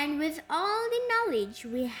and with all the knowledge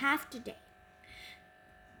we have today.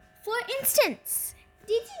 For instance,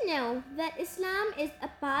 did you know that Islam is a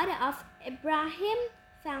part of Abraham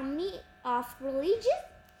family of religion?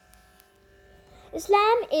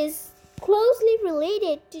 Islam is closely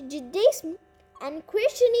related to Judaism and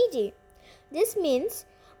Christianity. This means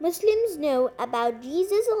Muslims know about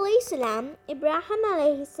Jesus alayhi salam, Abraham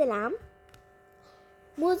alayhi salam,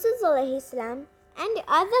 Moses alayhi salam, and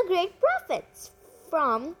other great prophets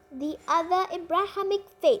from the other Abrahamic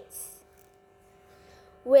faiths.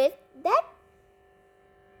 With that,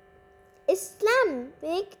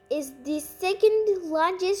 Islamic is the second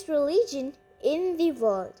largest religion in the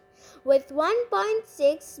world, with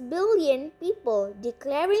 1.6 billion people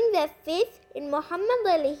declaring their faith in Muhammad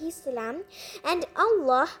alayhi salam and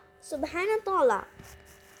Allah subhanahu wa ta'ala.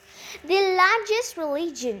 The largest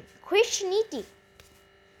religion, Christianity.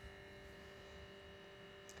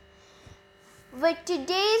 With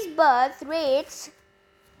today's birth rates,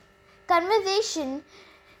 conversation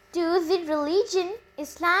to the religion,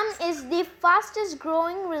 Islam is the fastest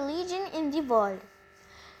growing religion in the world.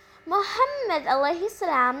 Muhammad alayhi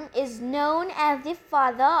salam is known as the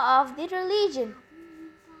father of the religion.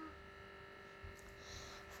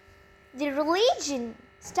 The religion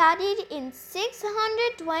started in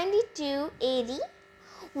 622 AD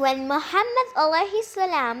when Muhammad alayhi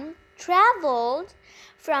salam traveled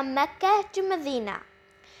from Mecca to Medina.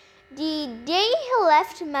 The day he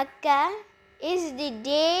left Mecca is the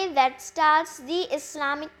day that starts the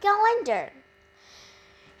Islamic calendar.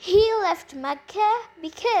 He left Mecca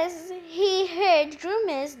because he heard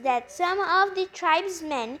rumors that some of the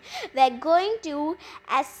tribesmen were going to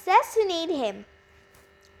assassinate him.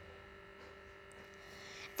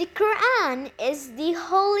 The Quran is the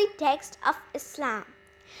holy text of Islam.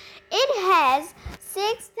 It has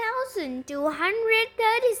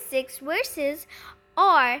 6,236 verses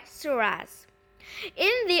or surahs.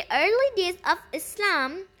 In the early days of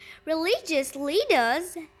Islam, religious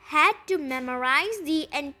leaders had to memorize the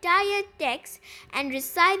entire text and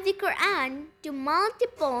recite the Quran to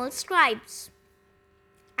multiple scribes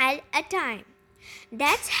at a time.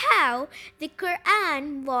 That's how the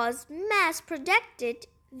Quran was mass-produced.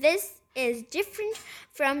 This is different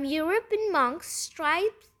from European monks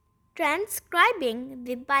transcribing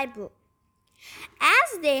the Bible,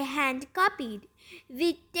 as they hand-copied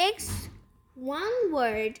the text one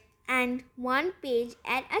word and one page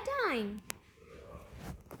at a time.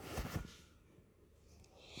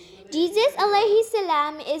 Jesus alayhi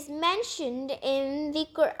salam is mentioned in the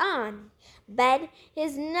Quran, but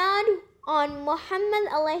is not on Muhammad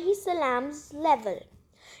alayhi salam's level.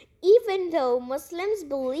 Even though Muslims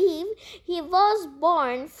believe he was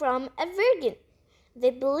born from a virgin,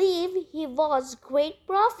 they believe he was a great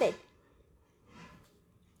prophet.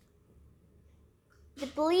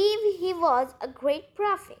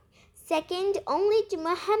 Second only to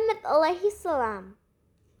Muhammad alayhi salam.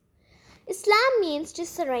 Islam means to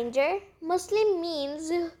surrender. Muslim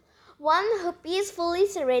means one who peacefully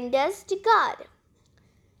surrenders to God.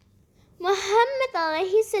 Muhammad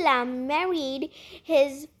alayhi salam married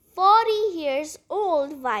his 40 years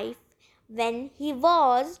old wife when he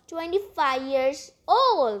was 25 years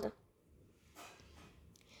old.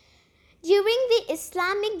 During the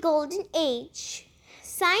Islamic Golden Age,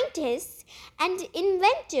 scientists and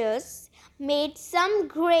inventors made some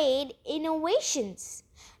great innovations.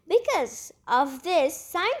 Because of this,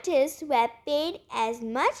 scientists were paid as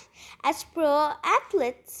much as pro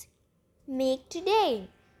athletes make today.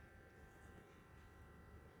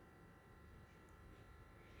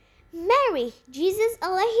 Mary, Jesus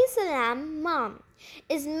alayhi salam mom,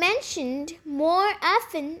 is mentioned more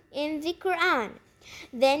often in the Quran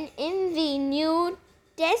than in the New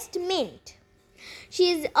Testament.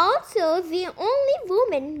 She is also the only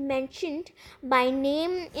woman mentioned by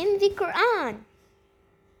name in the Quran.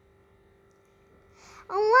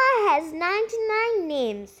 Allah has 99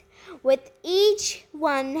 names, with each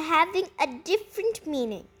one having a different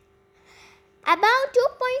meaning. About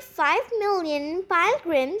 2.5 million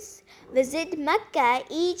pilgrims visit Mecca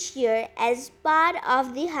each year as part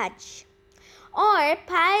of the Hajj, or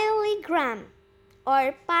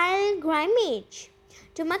pilgrimage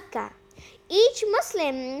to Mecca. Each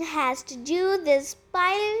Muslim has to do this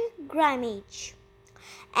pilgrimage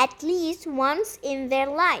at least once in their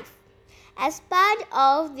life, as part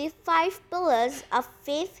of the 5 pillars of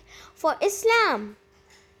faith for Islam.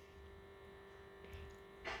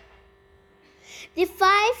 The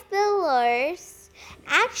 5 pillars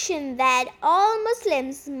action that all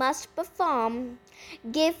Muslims must perform: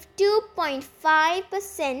 give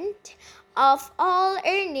 2.5% of all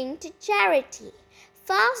earning to charity,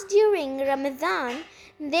 fast during Ramadan,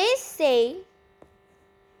 say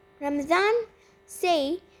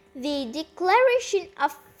the declaration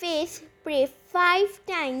of faith, pray 5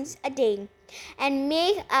 times a day, and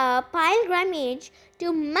make a pilgrimage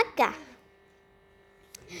to Mecca.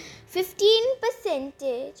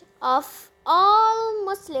 15% of all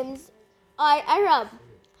Muslims are Arab.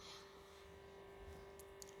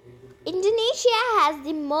 Indonesia has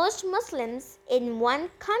the most Muslims in one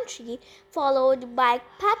country, followed by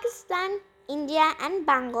Pakistan, India, and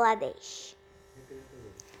Bangladesh.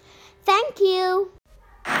 Thank you.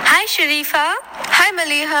 Hi Sharifa. Hi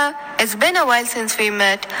Maliha. It's been a while since we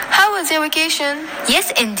met. How was your vacation?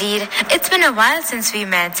 Yes, indeed. It's been a while since we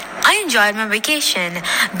met. I enjoyed my vacation.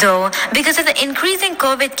 Though, because of the increasing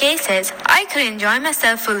COVID cases, I couldn't enjoy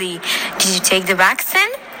myself fully. Did you take the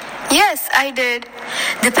vaccine? Yes, I did.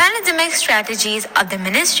 The pandemic strategies of the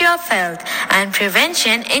Ministry of Health and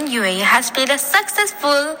Prevention in UAE has played a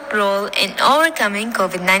successful role in overcoming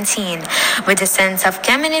COVID-19 with a sense of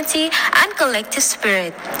community and collective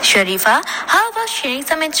spirit. Sharifa, how about sharing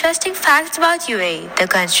some interesting facts about UAE, the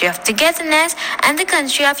country of togetherness and the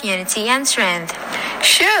country of unity and strength?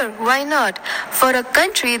 Sure, why not? For a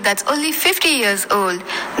country that's only 50 years old,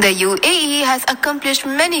 the UAE has accomplished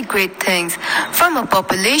many great things. From a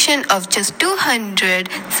population of just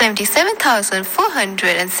 277,463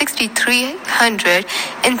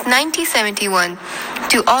 in 1971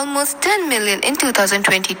 to almost 10 million in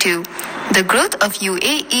 2022. The growth of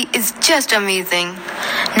UAE is just amazing.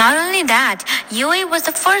 Not only that, UAE was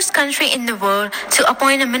the first country in the world to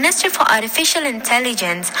appoint a Minister for Artificial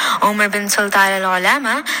Intelligence. Omar bin Sultan Al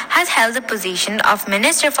Olama has held the position of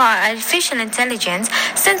Minister for Artificial Intelligence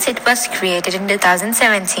since it was created in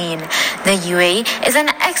 2017. The UAE is an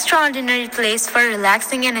extraordinary place for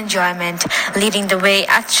relaxing and enjoyment. Leading the way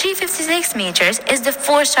at 356 meters is the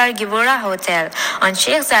 4-star Givora Hotel on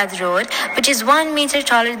Sheikh Zayed Road, which is 1 meter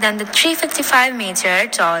taller than the 355-meter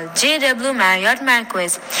tall JW Marriott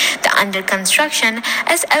Marquis. The under construction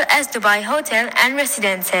SLS Dubai Hotel and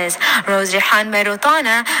Residences, Rose Rehan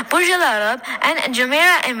Merotana, Burj Al Arab, and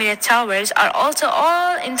Jumeirah Emirate Towers are also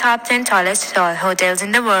all in top 10 tallest hotels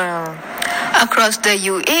in the world. Across the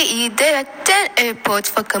UAE, there are 10 airports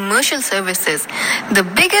for commercial services. The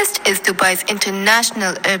biggest is Dubai's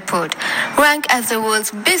International Airport, ranked as the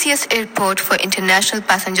world's busiest airport for international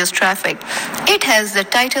passengers traffic. It has the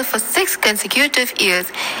title for 6 consecutive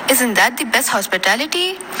years. Isn't that the best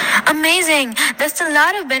hospitality? Amazing! That's a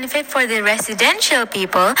lot of benefit for the residential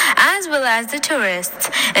people as well as the tourists.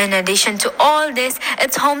 In addition to all this,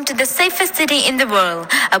 it's home to the safest city in the world.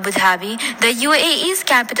 Abu Dhabi, the UAE's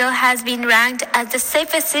capital, has been ranked as the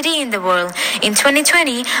safest city in the world. In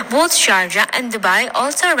 2020, both Sharjah and Dubai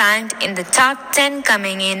also ranked in the top 10,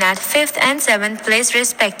 coming in at 5th and 7th place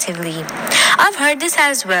respectively. I've heard this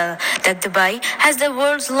as well, that Dubai has the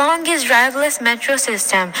world's longest driverless metro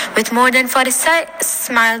system with more than 46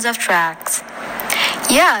 miles of tracks.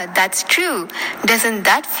 Yeah, that's true. Doesn't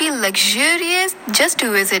that feel luxurious just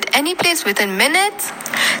to visit any place within minutes?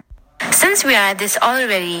 Since we are at this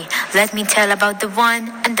already, let me tell about the one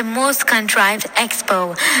and the most contrived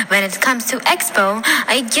Expo. When it comes to Expo,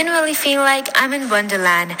 I genuinely feel like I'm in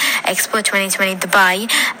Wonderland. Expo 2020 Dubai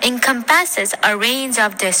encompasses a range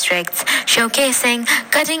of districts, showcasing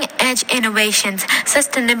cutting-edge innovations,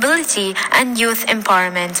 sustainability, and youth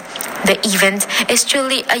empowerment. The event is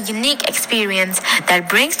truly a unique experience that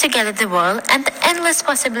brings together the world and the endless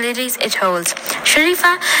possibilities it holds.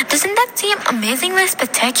 Sharifa, doesn't that seem amazingly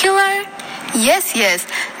spectacular? Yes.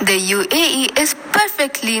 The UAE is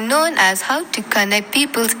perfectly known as how to connect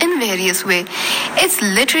peoples in various ways. It's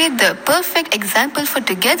literally the perfect example for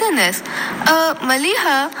togetherness.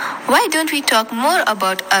 Maliha, why don't we talk more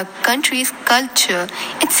about our country's culture?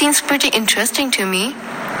 It seems pretty interesting to me.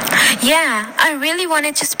 Yeah, I really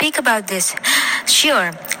wanted to speak about this.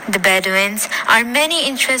 Sure, the Bedouins are many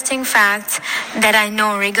interesting facts that I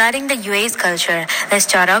know regarding the UAE's culture. Let's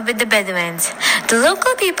start off with the Bedouins. The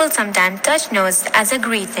local people sometimes touch nose as a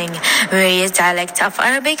greeting. Various dialects of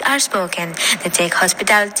Arabic are spoken. They take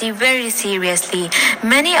hospitality very seriously.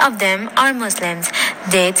 Many of them are Muslims.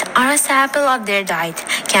 Dates are a staple of their diet.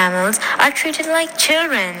 Camels are treated like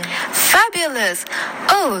children. Fabulous!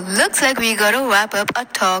 Oh, looks like we gotta wrap up our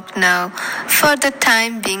talk now. For the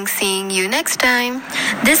time being, seeing you next time.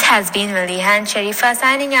 This has been Maliha and Sharifa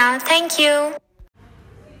signing out. Thank you.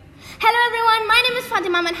 Hello everyone, my name is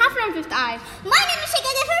Fatima Manha from 5th I. My name is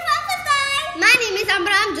Shikha Jafar from 5th I. My name is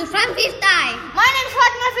Amram Ju from 5th I. My name is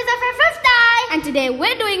Fatima Fiza from 5th I. And today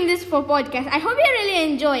we're doing this for podcast. I hope you really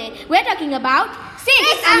enjoy it. We're talking about 6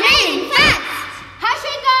 amazing facts. Hi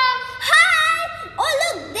Shikha. Hi. Oh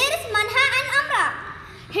look, there is Manha and Amra.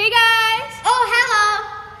 Hey guys. Oh hello.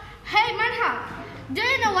 Hey Manha, do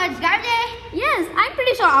you know what's Gandhi? Yes, I'm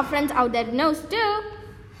pretty sure our friends out there knows too.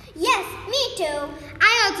 Yes, me too.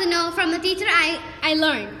 I also know from a teacher I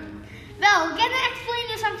learned. Well, can I explain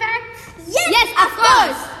you some facts? Yes, of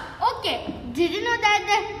course. Okay, did you know that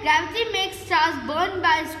the gravity makes stars burn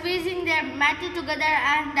by squeezing their matter together,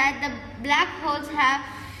 and that the black holes have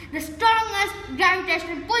the strongest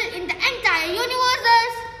gravitational pull in the entire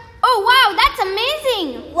universe? Oh wow, that's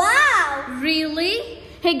amazing! Wow! Really?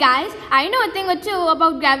 Hey guys, I know a thing or two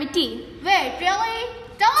about gravity. Wait, really?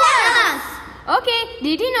 Tell us! Okay,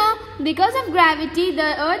 did you know because of gravity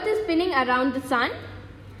the earth is spinning around the sun?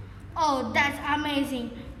 Oh, that's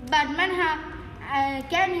amazing. But Manha,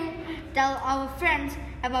 can you tell our friends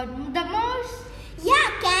about the most?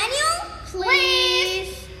 Yeah, can you?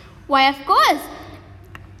 Please. Why, of course.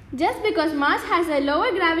 Just because Mars has a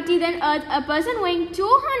lower gravity than Earth, a person weighing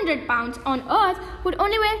 200 pounds on Earth would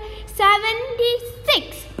only weigh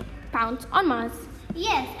 76 pounds on Mars.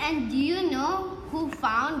 Yes, and do you know who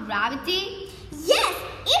found gravity? Yes,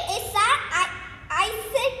 it is Sir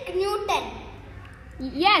Isaac Newton.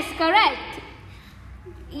 Yes, correct.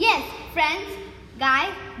 Yes, friends,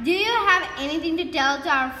 guys, do you have anything to tell to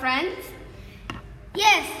our friends?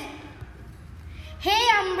 Yes. Hey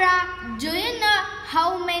Ambra, do you know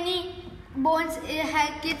how many bones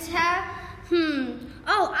kids have?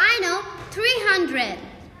 Oh, I know, 300.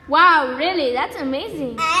 Wow, really? That's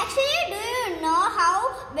amazing. Actually, do you know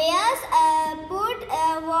how bears put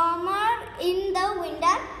a warmer in the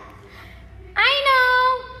winter? I know.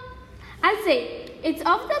 I'll say, it's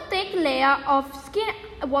of the thick layer of skin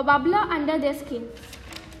bubbler under their skin.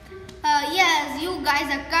 Yes, you guys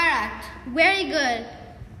are correct. Very good.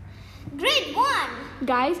 Great one.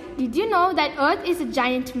 Guys, did you know that Earth is a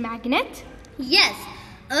giant magnet? Yes,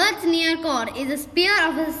 Earth's near core is a sphere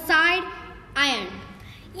of a side iron.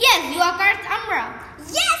 Yes, you are correct, Amra.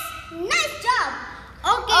 Yes, nice job.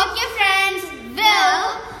 Okay, friends, we'll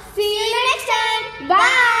see you next time.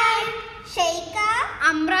 Bye. Sheikha,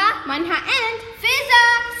 Amra, Manha and Fiza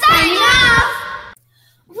signing off.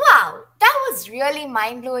 Wow, that was really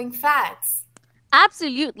mind-blowing facts.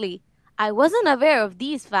 Absolutely. I wasn't aware of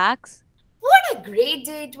these facts. What a great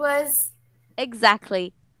day it was.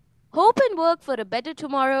 Exactly. Hope and work for a better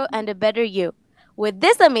tomorrow and a better you. With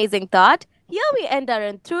this amazing thought, here we end our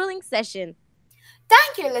enthralling session.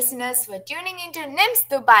 Thank you, listeners, for tuning into NIMS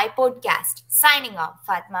Dubai podcast. Signing off,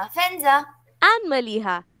 Fatma Fenza and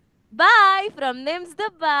Maliha. Bye from NIMS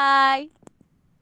Dubai.